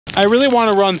I really want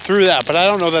to run through that, but I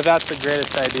don't know that that's the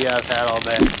greatest idea I've had all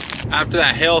day. After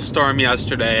that hailstorm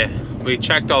yesterday, we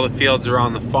checked all the fields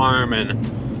around the farm,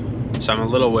 and so I'm a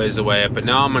little ways away, but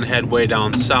now I'm gonna head way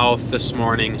down south this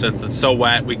morning. Since it's so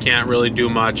wet, we can't really do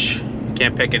much.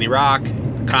 Can't pick any rock.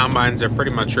 The combines are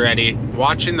pretty much ready.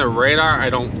 Watching the radar, I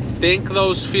don't think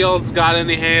those fields got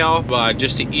any hail, but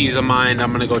just to ease of mind,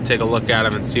 I'm gonna go take a look at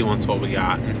them and see once what we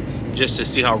got. Just to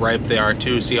see how ripe they are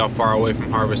too, see how far away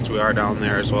from harvest we are down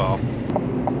there as well.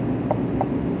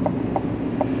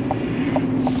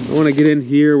 I want to get in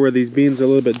here where these beans are a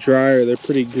little bit drier. They're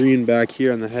pretty green back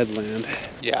here on the headland.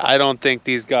 Yeah, I don't think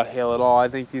these got hail at all. I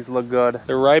think these look good.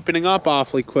 They're ripening up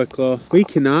awfully quick though. We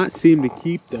cannot seem to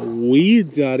keep the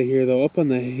weeds out of here though. Up on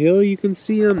the hill you can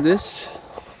see them. This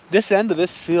end of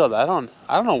this field, I don't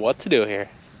know what to do here.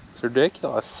 It's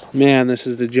ridiculous. Man, this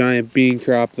is a giant bean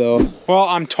crop though. Well,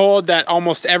 I'm told that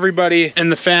almost everybody in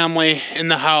the family in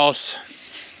the house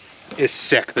is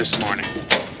sick this morning.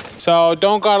 So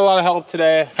don't got a lot of help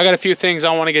today. I got a few things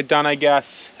I want to get done, I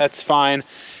guess. That's fine.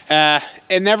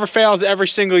 It never fails every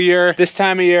single year. This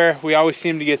time of year, we always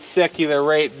seem to get sick either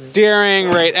right during,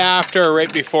 right after, or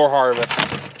right before harvest.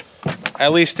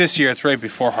 At least this year, it's right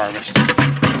before harvest.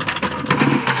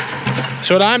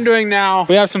 So what I'm doing now,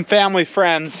 we have some family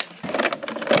friends.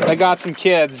 I got some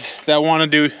kids that want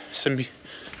to do some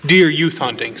deer youth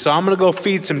hunting. So I'm gonna go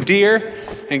feed some deer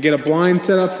and get a blind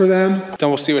set up for them. Then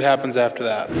we'll see what happens after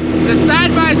that. The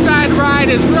side-by-side ride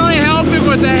is really helping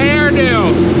with the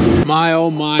hairdo. My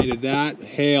oh my, did that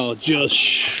hail just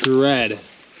shred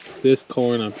this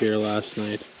corn up here last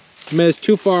night. I mean, it's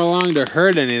too far along to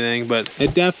hurt anything, but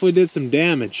it definitely did some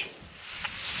damage.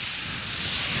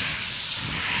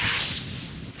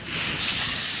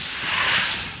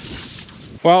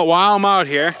 Well, while I'm out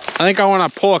here, I think I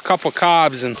want to pull a couple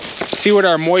cobs and see what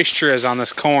our moisture is on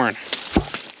this corn.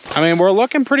 I mean, we're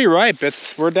looking pretty ripe.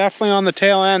 We're definitely on the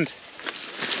tail end.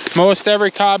 Most every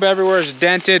cob everywhere is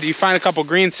dented. You find a couple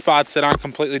green spots that aren't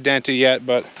completely dented yet,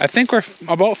 but I think we're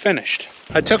about finished.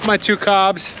 I took my 2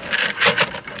 cobs,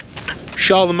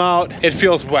 shelled them out. It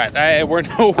feels wet. We're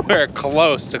nowhere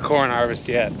close to corn harvest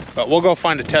yet, but we'll go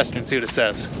find a tester and see what it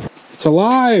says. It's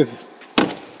alive.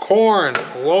 Corn,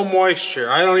 low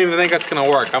moisture. I don't even think that's gonna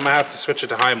work. I'm gonna have to switch it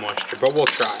to high moisture, but we'll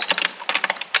try.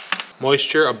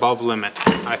 Moisture above limit,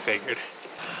 I figured.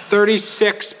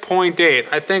 36.8.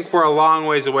 I think we're a long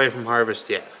ways away from harvest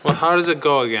yet. Well, how does it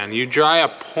go again? You dry a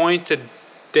point a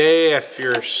day if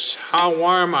you're, how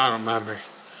warm? I don't remember.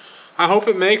 I hope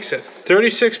it makes it.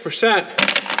 36%.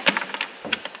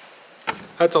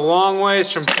 That's a long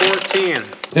ways from 14.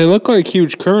 They look like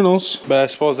huge kernels, but I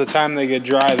suppose the time they get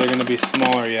dry, they're gonna be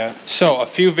smaller yet. So a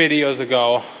few videos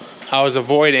ago, I was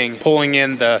avoiding pulling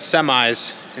in the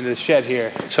semis into the shed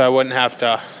here so I wouldn't have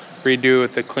to redo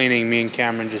the cleaning me and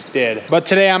Cameron just did. But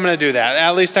today I'm gonna do that.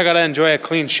 At least I gotta enjoy a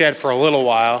clean shed for a little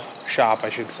while. Shop, I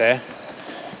should say.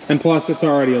 And plus it's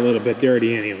already a little bit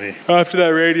dirty anyway. After that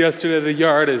raid yesterday, the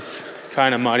yard is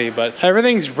kind of muddy, but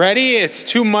everything's ready. It's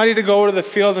too muddy to go to the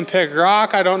field and pick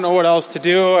rock. I don't know what else to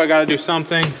do. I gotta do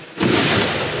something.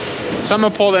 So I'm gonna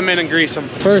pull them in and grease them.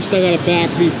 First, I gotta back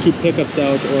these 2 pickups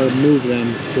out or move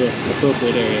them to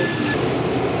appropriate areas.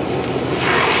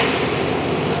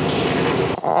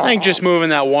 I think just moving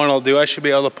that one will do. I should be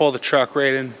able to pull the truck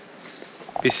right in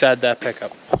beside that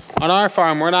pickup. On our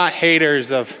farm, we're not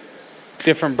haters of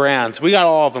different brands. We got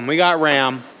all of them. We got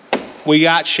Ram, we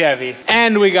got Chevy,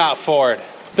 and we got Ford.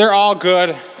 They're all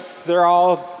good. They're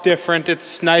all different.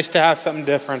 It's nice to have something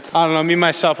different. I don't know, me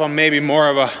myself, I'm maybe more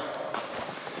of a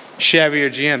Chevy or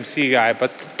GMC guy,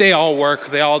 but they all work.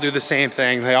 They all do the same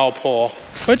thing. They all pull.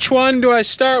 Which one do I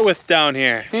start with down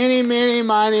here? Eeny, meeny,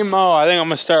 miny, mo. I think I'm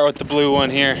gonna start with the blue one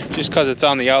here, just because it's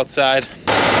on the outside.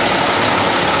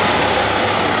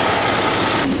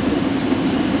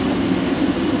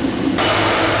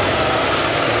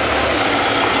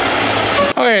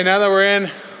 Okay, now that we're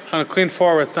in on a clean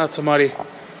forward, it's not so muddy.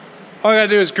 All I gotta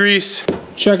do is grease,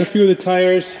 check a few of the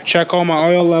tires, check all my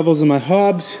oil levels in my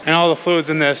hubs, and all the fluids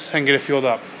in this, and get it fueled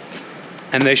up.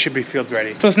 And they should be field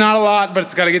ready. So it's not a lot, but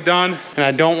it's gotta get done, and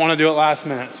I don't wanna do it last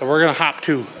minute, so we're gonna hop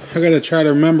 2. I gotta try to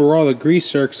remember where all the grease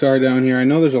circs are down here. I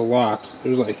know there's a lot.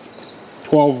 There's like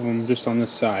 12 of them just on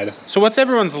this side. So what's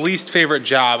everyone's least favorite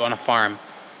job on a farm?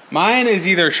 Mine is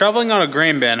either shoveling out a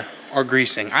grain bin or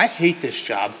greasing. I hate this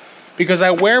job, because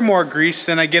I wear more grease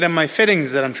than I get in my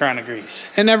fittings that I'm trying to grease.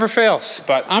 It never fails,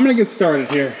 but I'm gonna get started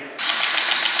here.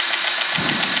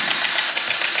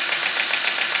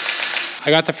 I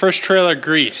got the first trailer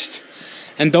greased.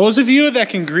 And those of you that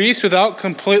can grease without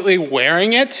completely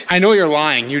wearing it, I know you're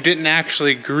lying. You didn't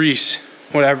actually grease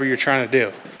whatever you're trying to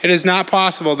do. It is not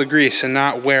possible to grease and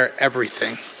not wear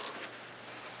everything.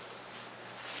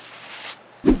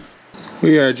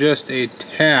 We are just a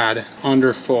tad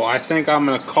under full. I think I'm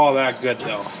gonna call that good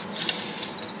though.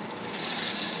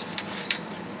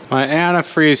 My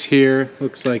antifreeze here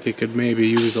looks like it could maybe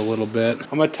use a little bit.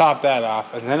 I'm gonna top that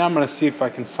off, and then I'm gonna see if I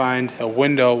can find a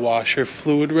window washer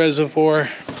fluid reservoir.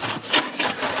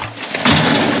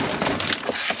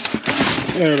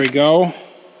 There we go.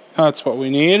 That's what we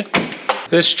need.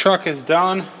 This truck is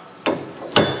done. I'm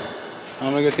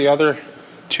gonna get the other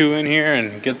two in here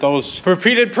and get those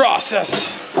repeated process.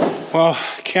 Well,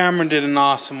 Cameron did an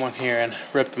awesome one here and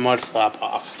ripped the mud flap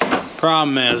off.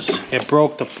 Problem is, it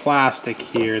broke the plastic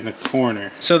here in the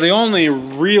corner. So the only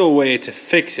real way to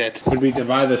fix it would be to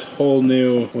buy this whole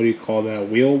new, what do you call that,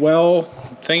 wheel well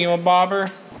thingamabobber?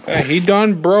 Yeah, he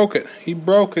done broke it. He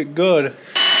broke it good.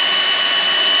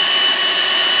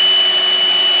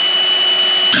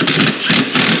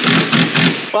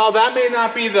 Well, that may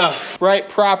not be the right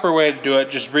proper way to do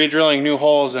it, just re-drilling new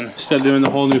holes instead of doing the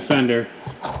whole new fender.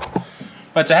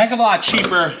 But it's a heck of a lot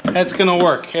cheaper. That's gonna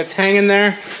work. It's hanging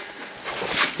there.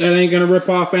 That ain't gonna rip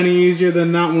off any easier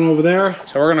than that one over there.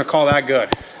 So we're gonna call that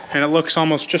good. And it looks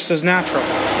almost just as natural.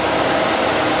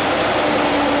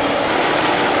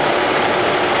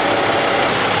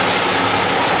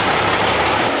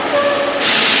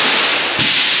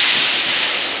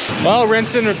 Well,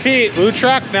 rinse and repeat. Blue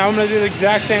truck, now I'm gonna do the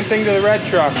exact same thing to the red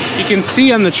truck. You can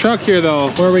see on the truck here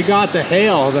though, where we got the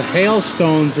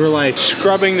hailstones were like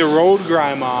scrubbing the road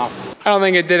grime off. I don't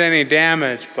think it did any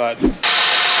damage, but.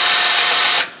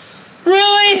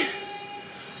 Really?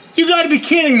 You gotta be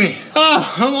kidding me.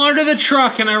 Oh, I'm under the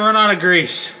truck and I run out of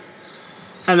grease.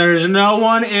 And there's no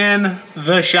one in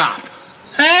the shop.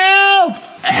 Help!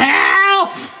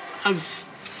 Help! I'm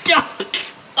stuck.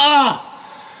 Oh.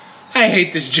 I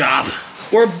hate this job.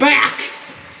 We're back,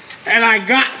 and I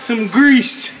got some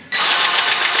grease.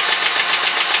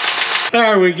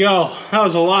 There we go. That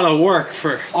was a lot of work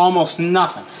for almost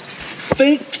nothing.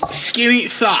 Think skinny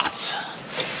thoughts.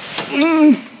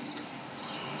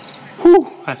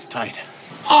 Whew, that's tight.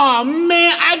 Oh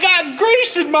man, I got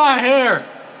grease in my hair.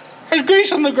 There's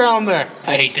grease on the ground there.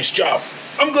 I hate this job.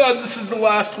 I'm glad this is the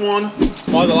last one.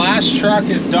 Well, the last truck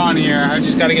is done here. I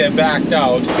just got to get it backed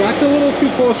out. That's a little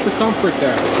too close for comfort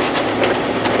there.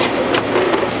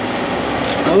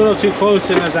 A little too close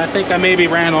in as I think I maybe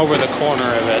ran over the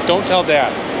corner of it. Don't tell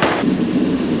Dad.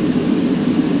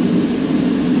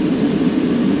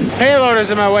 Payloader's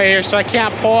in my way here, so I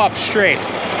can't pull up straight.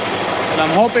 And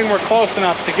I'm hoping we're close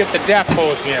enough to get the depth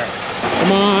hose here.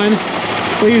 Come on,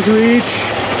 please reach.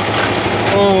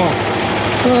 Oh,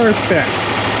 perfect.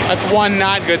 That's one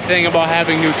not good thing about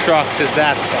having new trucks is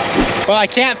that stuff. Well, I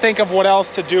can't think of what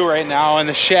else to do right now in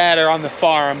the shed or on the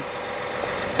farm.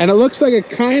 And it looks like it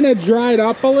kind of dried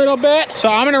up a little bit. So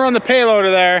I'm gonna run the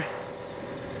payloader there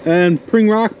and bring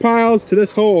rock piles to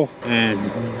this hole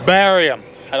and bury them.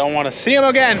 I don't want to see them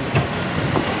again.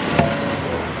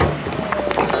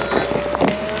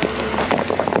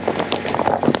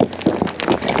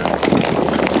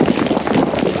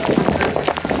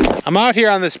 I'm out here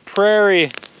on this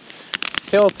prairie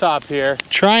hilltop here,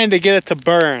 trying to get it to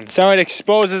burn. So it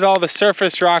exposes all the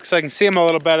surface rocks so I can see them a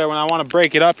little better when I want to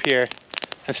break it up here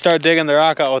and start digging the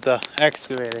rock out with the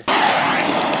excavator.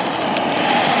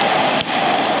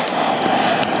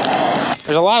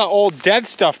 There's a lot of old dead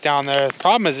stuff down there. The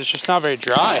problem is it's just not very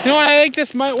dry. You know what, I think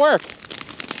this might work.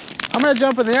 I'm gonna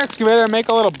jump in the excavator and make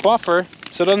a little buffer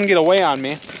so it doesn't get away on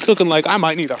me. It's looking like I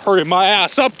might need to hurry my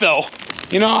ass up though.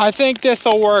 You know, I think this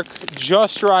will work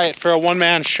just right for a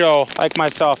one-man show like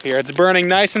myself here. It's burning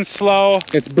nice and slow.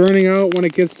 It's burning out when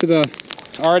it gets to the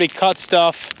already cut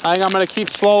stuff. I think I'm gonna keep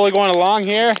slowly going along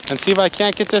here and see if I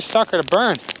can't get this sucker to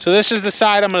burn. So this is the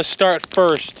side I'm gonna start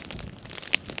first.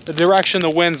 The direction the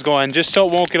wind's going, just so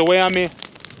it won't get away on me.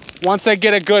 Once I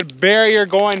get a good barrier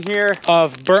going here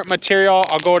of burnt material,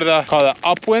 I'll go to the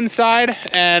upwind side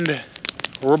and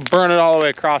we'll burn it all the way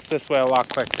across this way a lot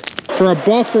quicker. For a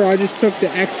buffer, I just took the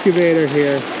excavator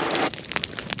here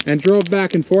and drove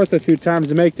back and forth a few times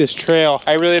to make this trail.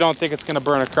 I really don't think it's gonna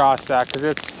burn across that because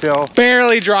it's still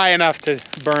barely dry enough to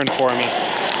burn for me.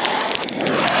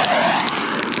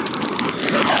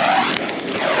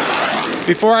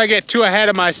 Before I get too ahead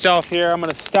of myself here, I'm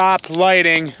gonna stop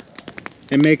lighting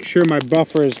and make sure my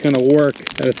buffer is gonna work,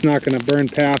 that it's not gonna burn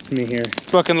past me here.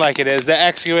 It's looking like it is. The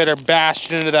excavator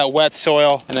bashed into that wet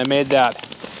soil and I made that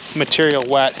material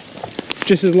wet.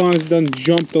 just as long as it doesn't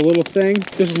jump the little thing.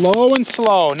 Just low and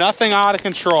slow, nothing out of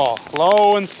control.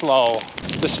 Low and slow.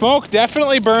 The smoke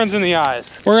definitely burns in the eyes.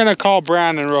 We're gonna call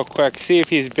Brandon real quick, see if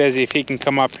he's busy, if he can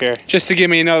come up here, just to give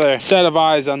me another set of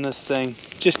eyes on this thing,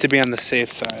 just to be on the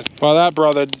safe side. Well, that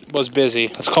brother was busy.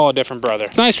 Let's call a different brother.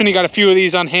 It's nice when you got a few of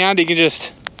these on hand, you can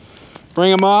just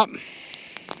bring them up.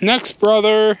 Next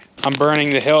brother. I'm burning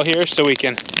the hill here so we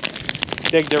can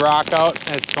dig the rock out.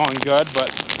 It's going good, but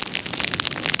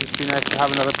just be nice to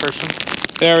have another person.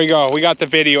 There we go. We got the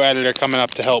video editor coming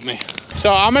up to help me.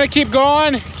 So I'm gonna keep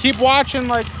going, keep watching,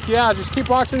 like, yeah, just keep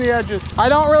watching the edges. I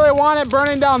don't really want it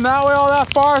burning down that way all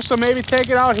that far, so maybe take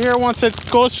it out here once it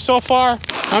goes so far.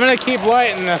 I'm gonna keep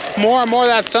lighting. The more and more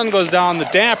that sun goes down, the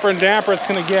damper and damper it's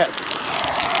gonna get.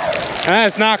 And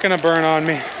it's not gonna burn on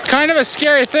me. Kind of a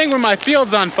scary thing when my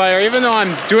field's on fire, even though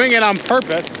I'm doing it on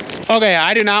purpose. Okay,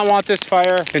 I do not want this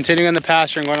fire continuing in the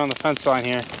pasture and going on the fence line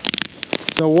here.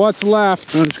 So what's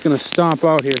left, I'm just gonna stomp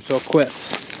out here so it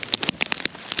quits.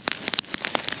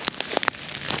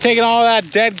 Taking all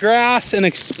that dead grass and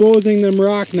exposing them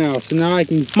rock now. So now I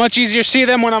can much easier see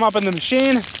them when I'm up in the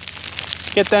machine.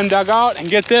 Get them dug out and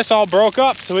get this all broke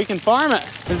up so we can farm it.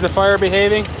 Is the fire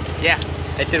behaving? Yeah,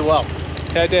 it did well.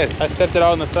 Yeah, I did. I stepped it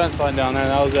out on the fence line down there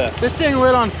and that was it. This thing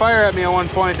lit on fire at me at one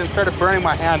point and started burning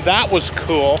my hand. That was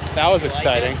cool. That was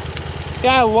exciting.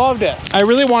 Yeah, I loved it. I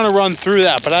really want to run through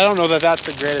that, but I don't know that that's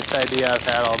the greatest idea I've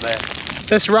had all day.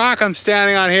 This rock I'm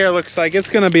standing on here looks like it's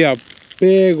gonna be a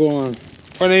big one.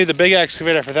 We're gonna need the big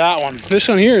excavator for that one. This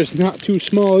one here is not too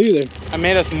small either. I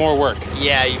made us more work.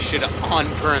 Yeah, you should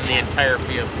unburn the entire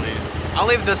field, please. I'll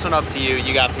leave this one up to you.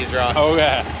 You got these rocks.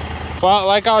 Okay. Well,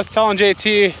 like I was telling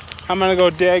JT, I'm gonna go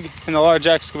dig in the large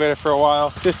excavator for a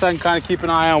while, just so I can kind of keep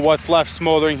an eye on what's left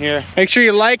smoldering here. Make sure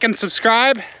you like and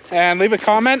subscribe and leave a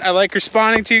comment. I like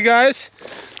responding to you guys.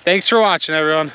 Thanks for watching, everyone.